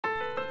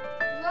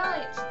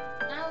Right,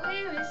 now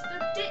here is the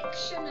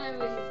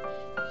dictionary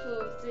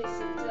for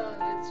this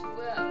entire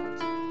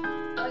world.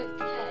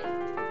 Okay,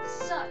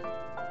 so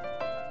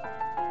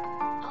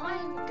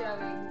I'm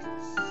going to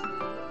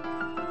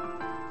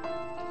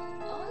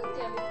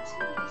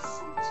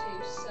listen to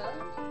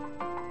some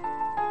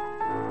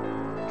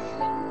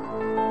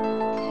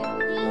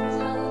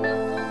Kenita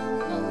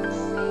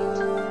Moxid.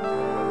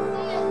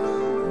 Yes,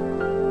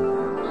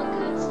 I'm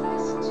going to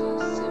listen to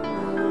some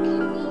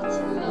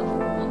Kenita Moxid.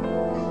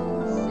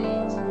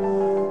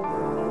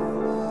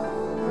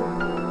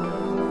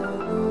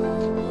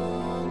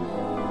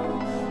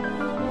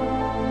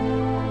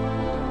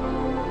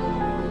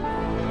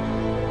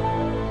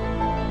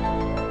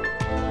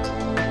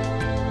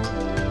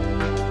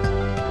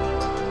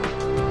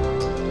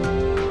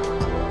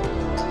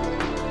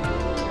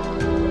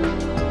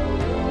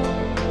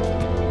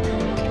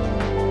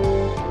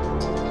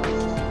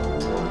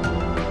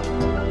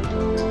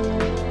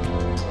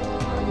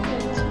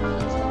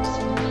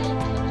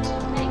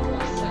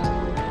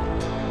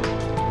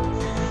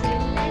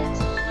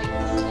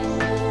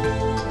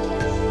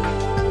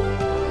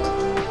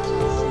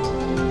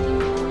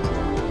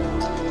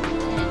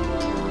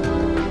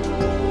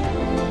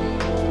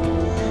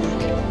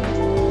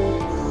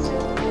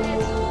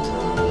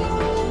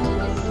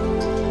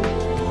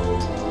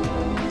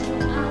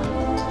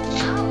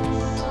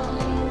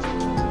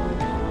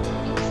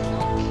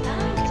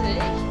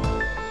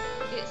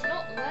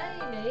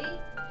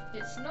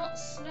 It's not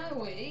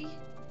snowy,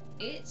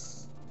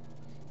 it's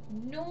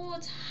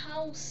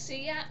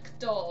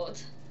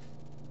Nordhalsiakdod.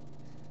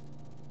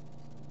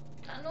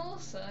 And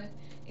also,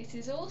 it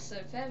is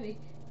also very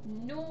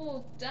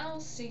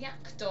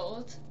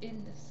Nordhalsiakdod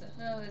in the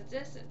Sahara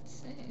Desert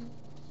too.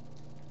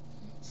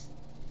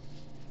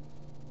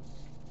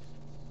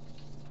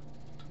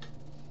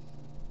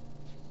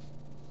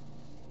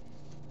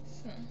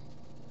 So.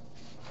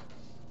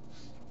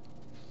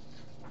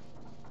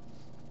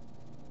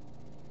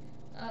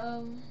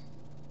 Oh,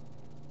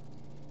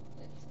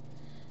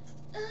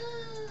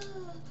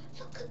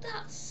 look at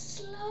that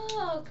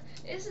slug!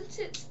 Isn't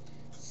it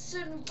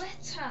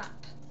Sunwetap?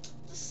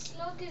 The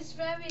slug is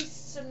very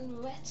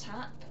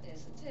Sunwetap,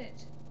 isn't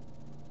it?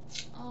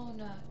 Oh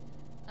no.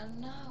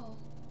 And now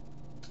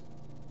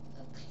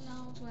a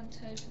cloud went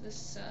over the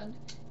sun.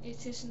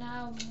 It is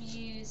now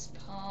Muse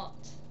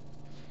part.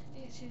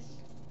 It is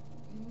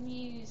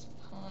Muse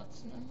part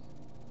now.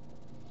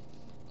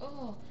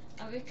 Oh,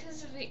 and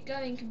because of it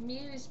going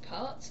Muse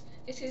part,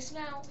 it is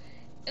now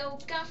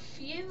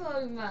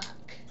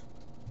Ilgafuromac.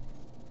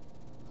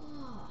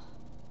 Oh,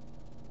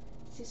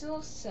 it is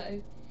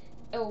also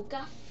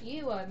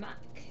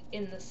Ilgafuromac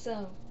in the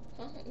sun.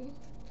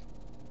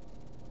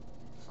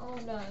 Oh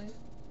no.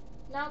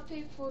 Now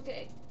people are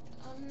getting.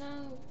 Oh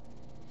no.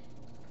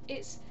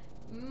 It's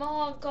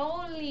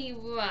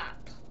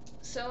Margolirap.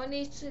 So I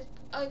need to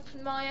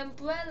open my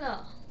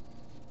umbrella.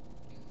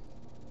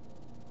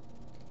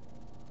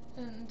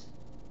 And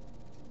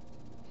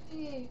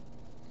phew,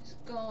 it's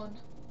gone.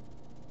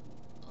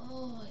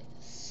 Oh,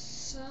 it's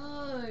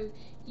so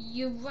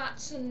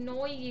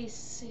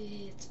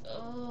Euratanoisid.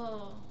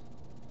 Oh.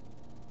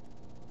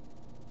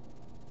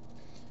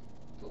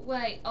 But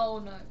wait, oh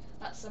no,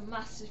 that's a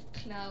massive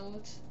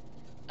cloud.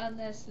 And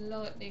there's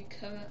lightning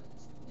coming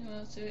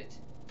out of it.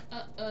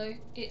 Uh-oh,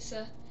 it's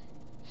a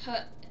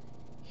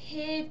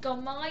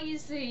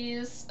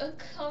Hygomizes are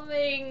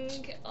coming.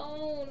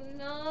 Oh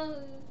no.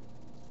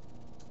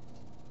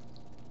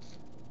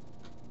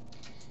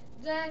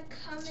 They're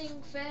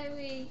coming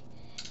very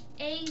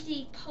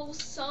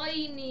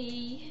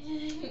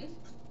Adipolsini.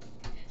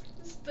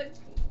 Just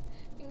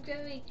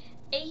very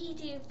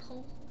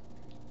Adipol.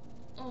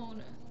 Oh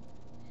no.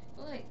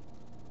 Wait,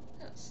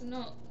 that's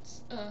not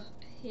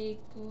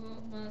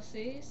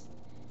Hygomizes.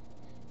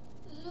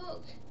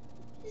 Look,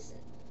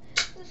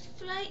 the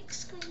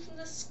flakes come from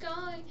the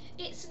sky.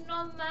 It's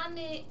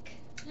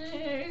Nomanic.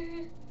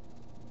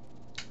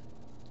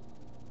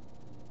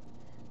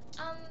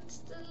 And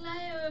the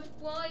layer of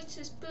white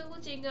is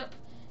building up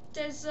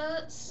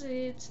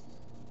Desertsid.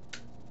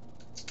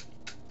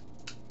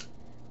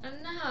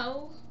 And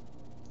now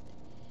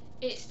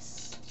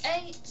it's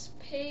 8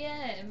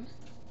 PM.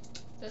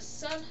 The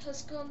sun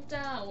has gone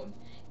down.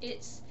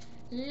 It's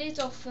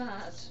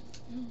Lidofad.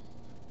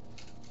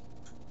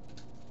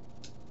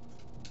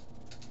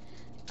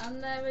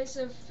 And there is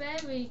a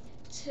very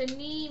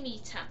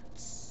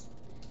Tanimitats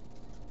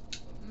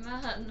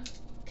man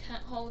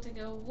holding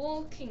a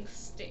walking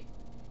stick.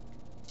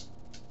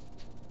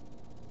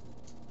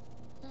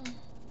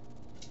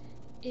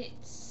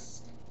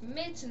 It's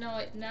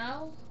midnight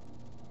now.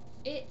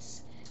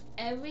 It's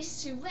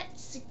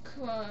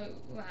Erisuetsikro.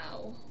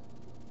 Wow.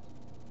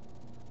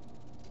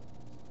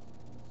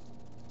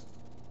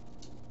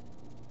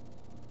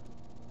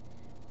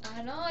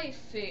 And I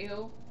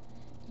feel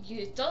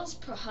you does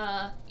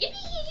prefer.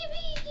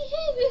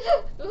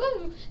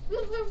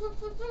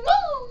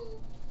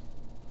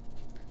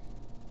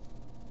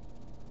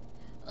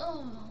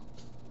 Oh,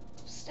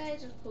 I've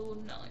stayed up all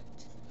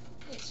night.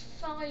 It's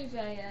 5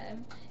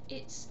 AM.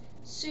 It's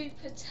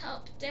Super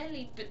Top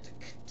Deli, but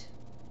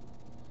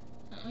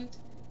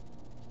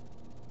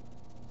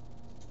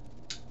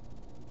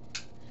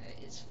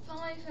it's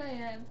 5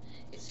 a.m.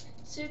 It's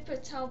Super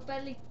Top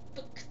Belly,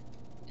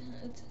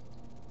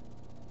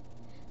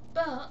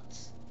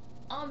 but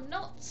I'm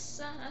not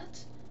sad.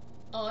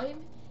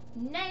 I'm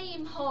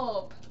Name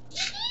Hob.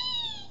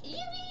 Yippee!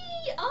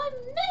 Yippee! I'm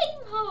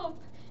Name Hob.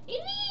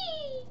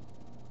 Yippee!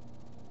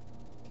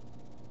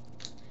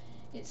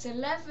 It's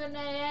 11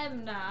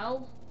 a.m.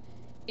 now.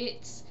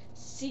 It's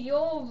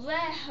Sior Rare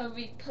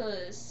Hurry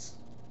Purse.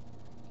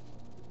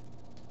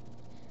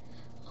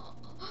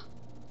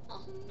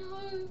 Oh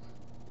no.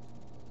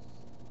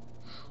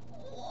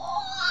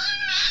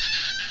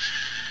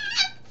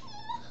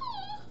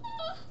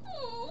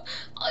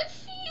 I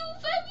feel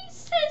very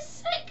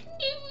sick.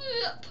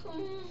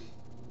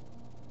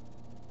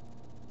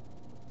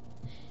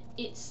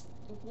 It's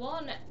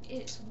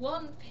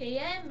 1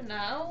 p.m.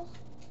 now.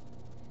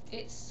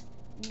 It's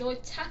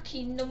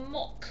Noitaki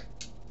Namok.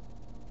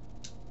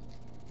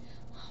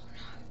 Oh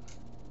no.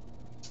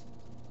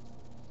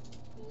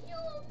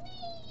 You're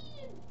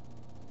mean.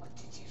 What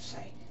did you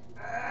say?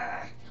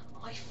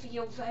 I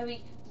feel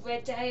very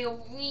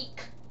weak.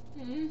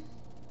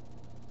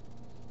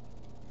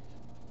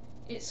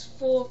 It's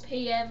 4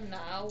 p.m.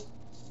 now.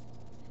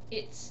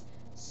 It's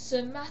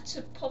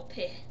Samata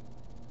Poppy.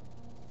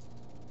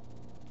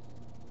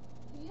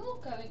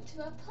 You're going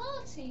to a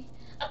party.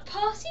 A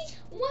party?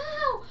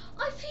 Wow!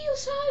 I feel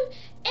so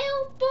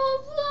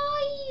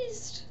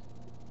elbow-raised.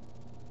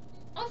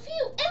 I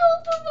feel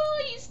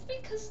elbow-raised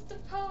because of the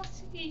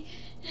party.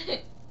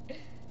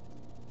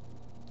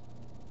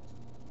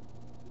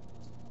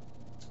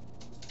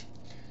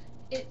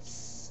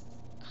 It's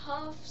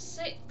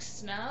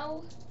 6:30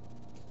 now.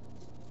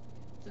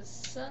 The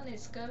sun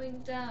is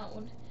going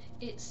down.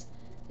 It's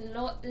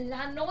La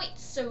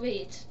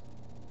Noitserid.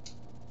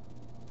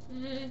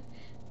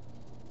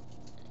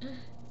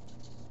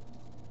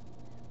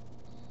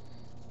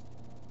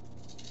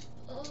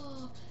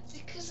 Oh,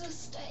 because of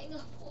staying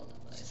up all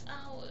of those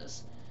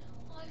hours,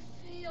 I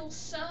feel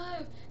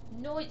so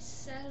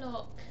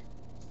Noitselok.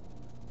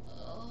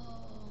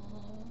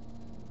 Oh.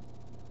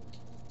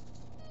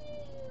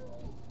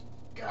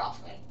 Get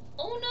off me.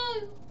 Oh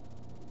no!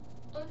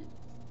 Oh.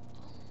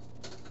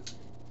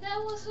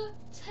 There was a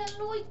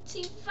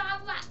Teloiti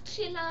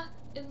Varacula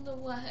in the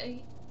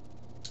way.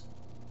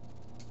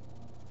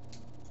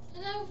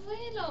 And I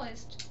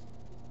realised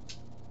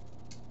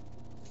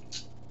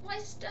my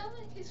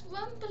stomach is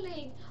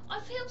rumbling. I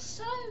feel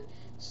so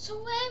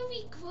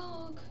very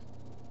grog.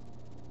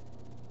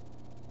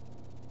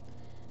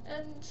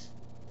 And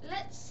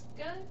let's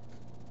go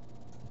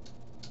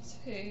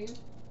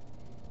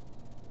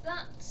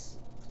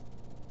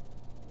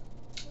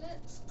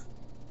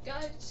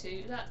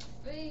to that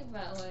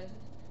female.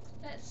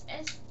 Let's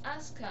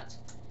ask that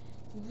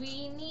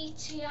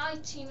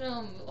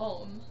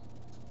Renitiitinum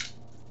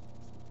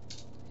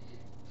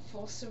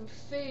for some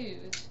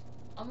food.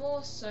 I'm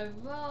also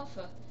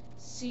rather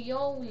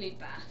Sioli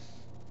bath,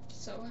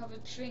 so I'll have a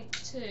drink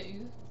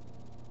too.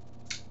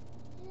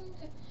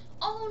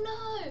 Oh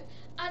no!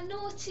 A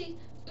naughty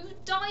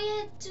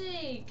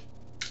Udayedig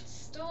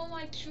stole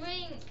my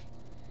drink.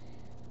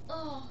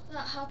 Oh,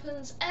 that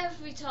happens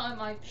every time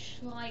I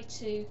try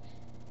to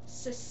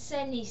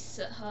Sesenis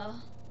at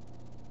her.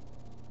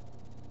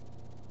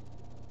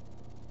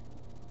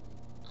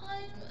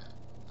 I'm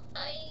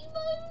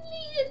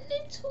only a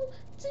little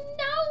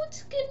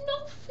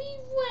Dnautganofi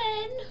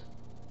when.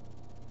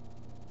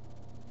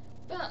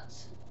 But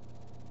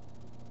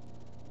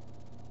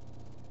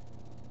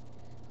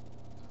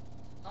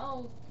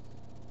I'll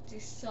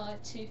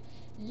decide to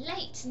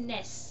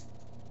lateness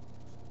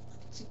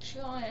to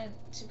try and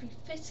to be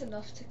fit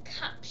enough to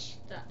catch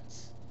that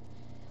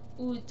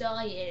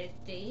Udair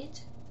did.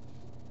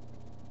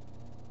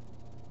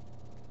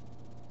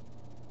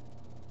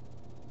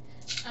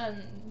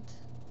 And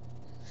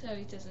so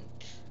he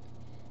doesn't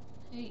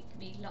treat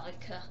me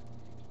like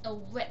a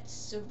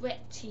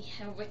Retsureti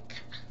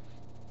Herika.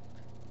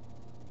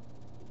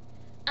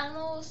 And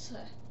also,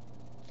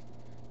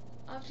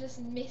 I've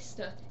just missed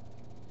a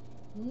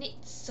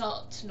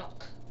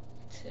Nitsartnok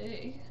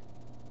too.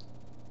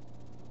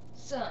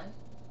 So,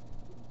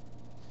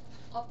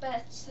 I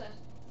better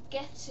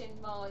get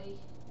in my.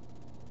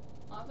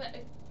 I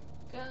better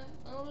go.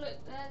 Oh, look,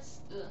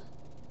 there's the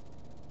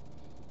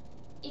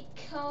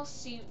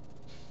Ikasu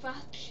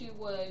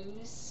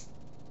Fatuos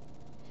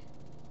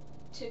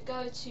to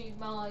go to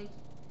my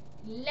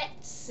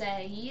let's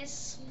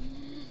says.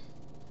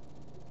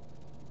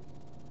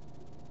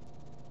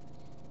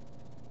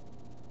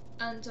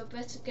 And I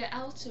better get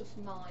out of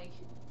my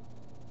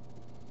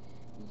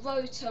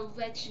Rota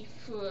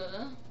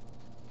Regifur.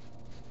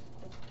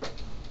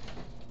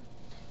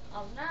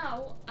 I'm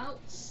now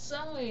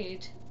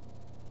outside.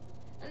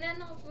 And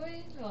then I've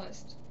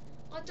realised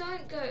I'm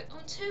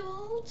too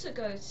old to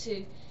go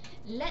to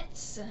let's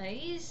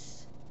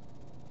says.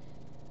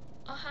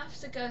 I have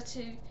to go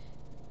to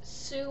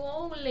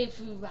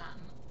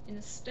Suolivuram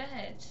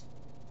instead.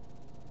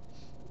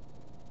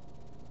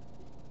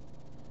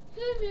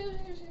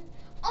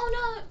 Oh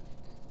no!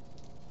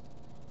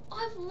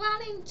 I've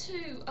ran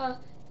into a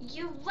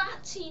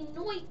Urati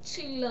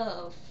Noity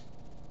Love.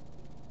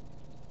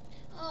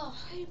 Oh,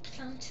 who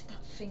planted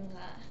that thing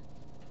there?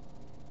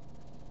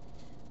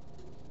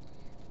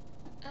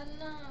 And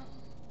now,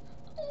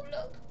 oh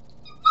look!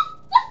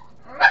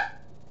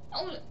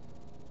 Oh look!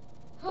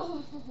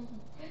 Oh,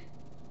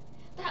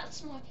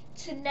 that's my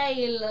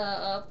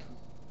Tenalub.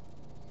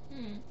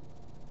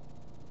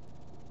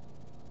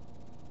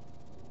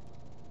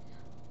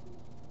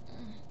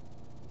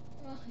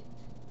 Right.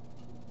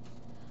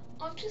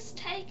 I've just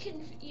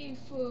taken you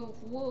for a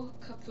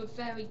walk up a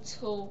very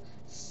tall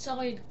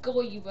side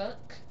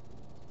Goyrook,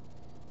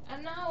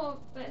 and now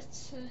I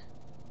better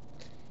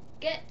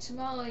get to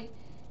my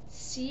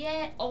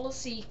Sierra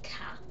Aussie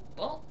cat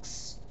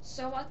box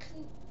so I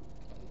can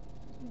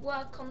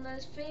work on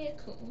those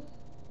vehicles.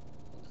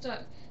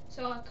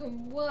 So I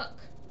can work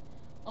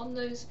on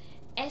those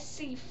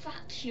SC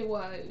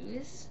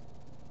Fatuos.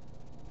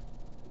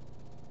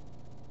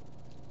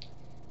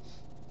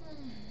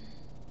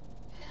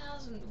 It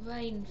hasn't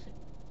rained for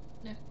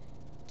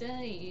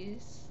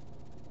days.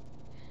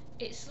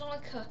 It's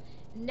like a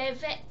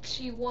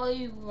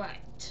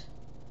Nevetuorat.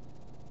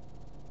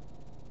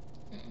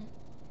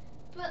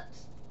 But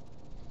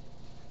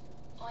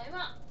I'm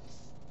at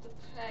the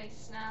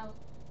place now.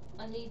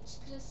 I need to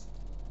just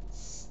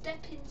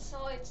step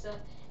inside the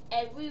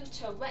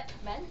Eruta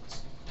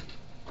Repment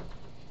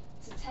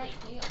to take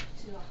me up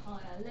to a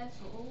higher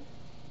level.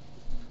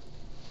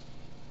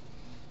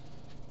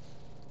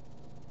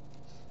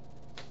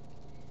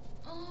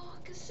 Oh,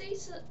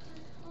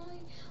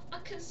 I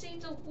can see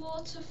the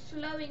water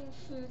flowing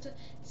through the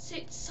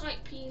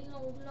Sipsipy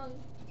Lolo.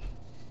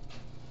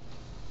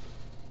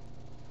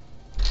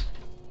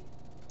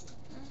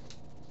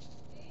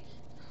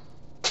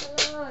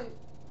 Hello,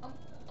 I'm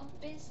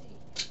busy.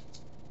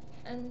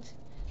 And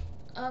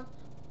oh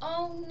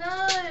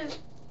no,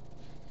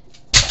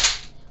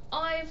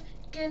 I've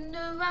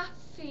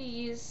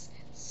Ganarafi's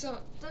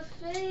sort the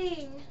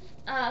thing,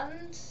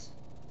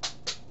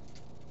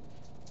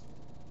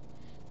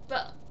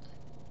 but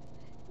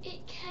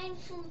it came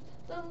from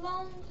the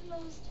long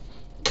lost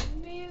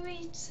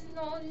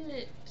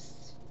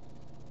Muritanolyps.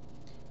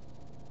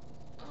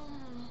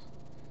 Oh,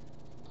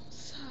 I'm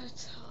so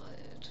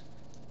tired.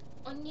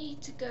 I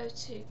need to go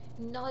to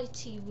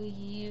Nighty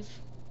Weave.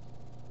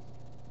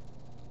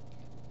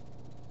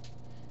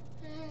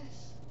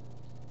 Yes,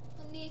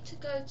 I need to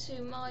go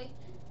to my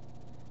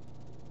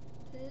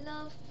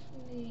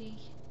lovely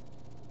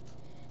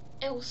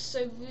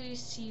Elsa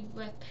Rusi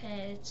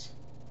repaired.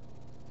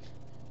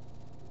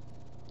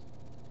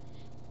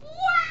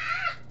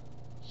 Wah!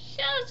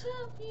 Shut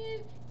up,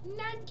 you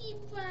naggy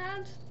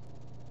brat.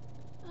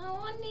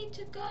 Oh, I need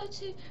to go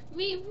to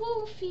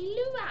Wolfie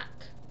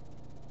Luak.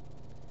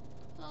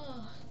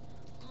 Oh,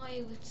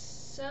 I would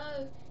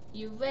so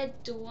you read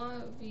the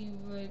worry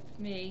with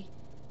me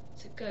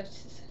to go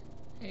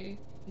to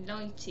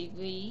Nighty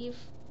Weave.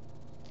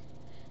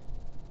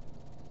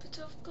 But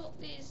I've got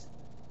these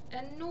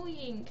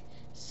annoying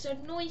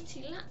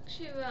Sonoity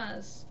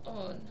lecturers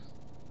on.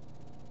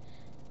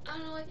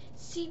 And I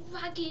see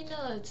raggy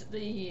nerds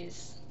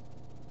these.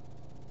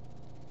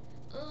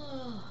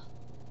 Ugh.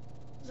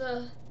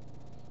 The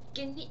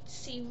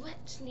Ganitsi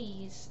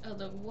Retnies are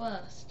the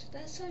worst.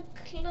 They're so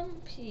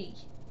clumpy.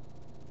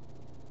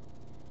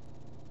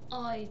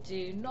 I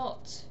do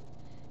not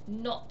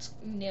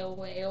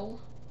nil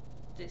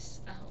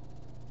this out.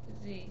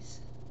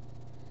 These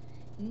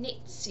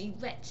Nitsy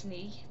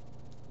Retney.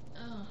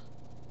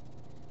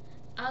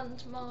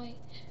 And my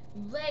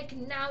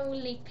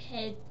Regnowly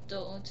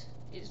Pedod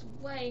is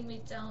weighing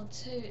me down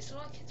too. It's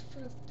like it's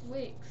full of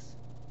bricks.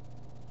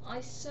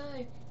 I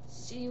so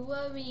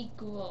Siwari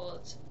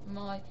Grod,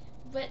 my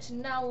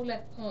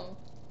Retnowlepo.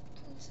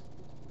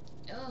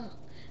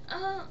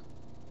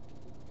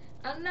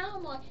 And now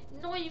my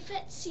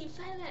Noivetsi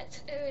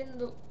Venet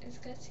is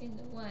getting in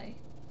the way.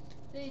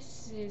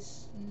 This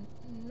is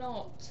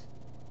not.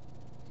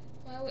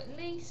 Well, at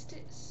least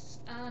it's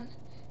an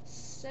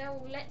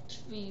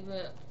Selletri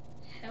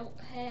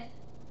hair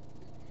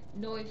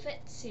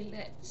Noivetsi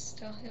let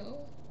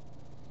style.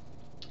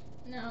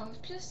 Now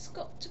I've just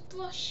got to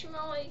brush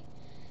my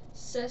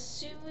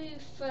Sasuru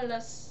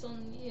Fellas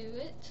on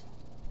it.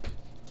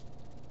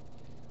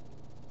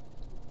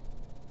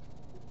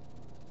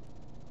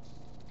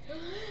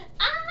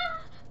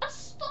 Ah! A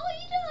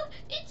spider!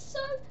 It's so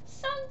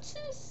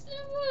Santa's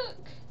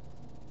look!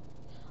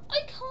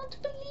 I can't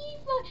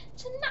believe my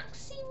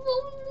Tanaxi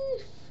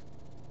Roloof!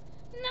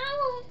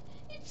 Now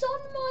it's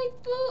on my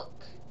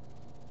book!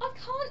 I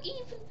can't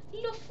even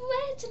look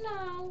red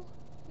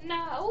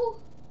now!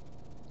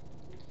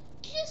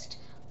 Just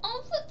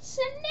on the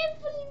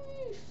Neville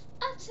roof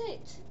at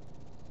it!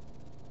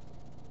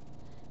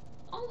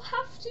 I'll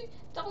have to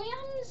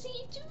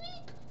Diansy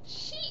drip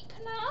sheep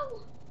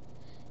now!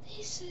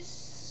 This is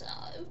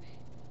so.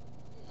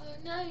 I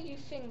know you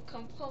think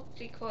I'm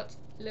probably quite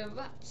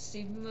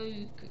Larazzi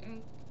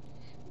Moog,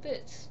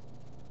 but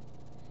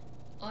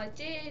I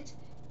did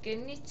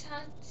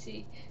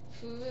genitati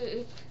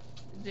through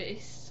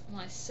this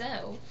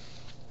myself.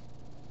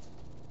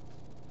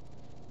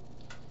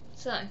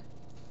 So,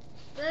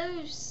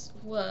 those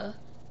were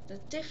the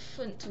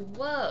different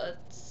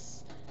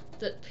words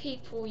that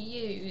people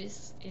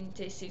use in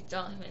Dizzy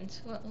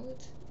Diamond's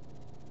world.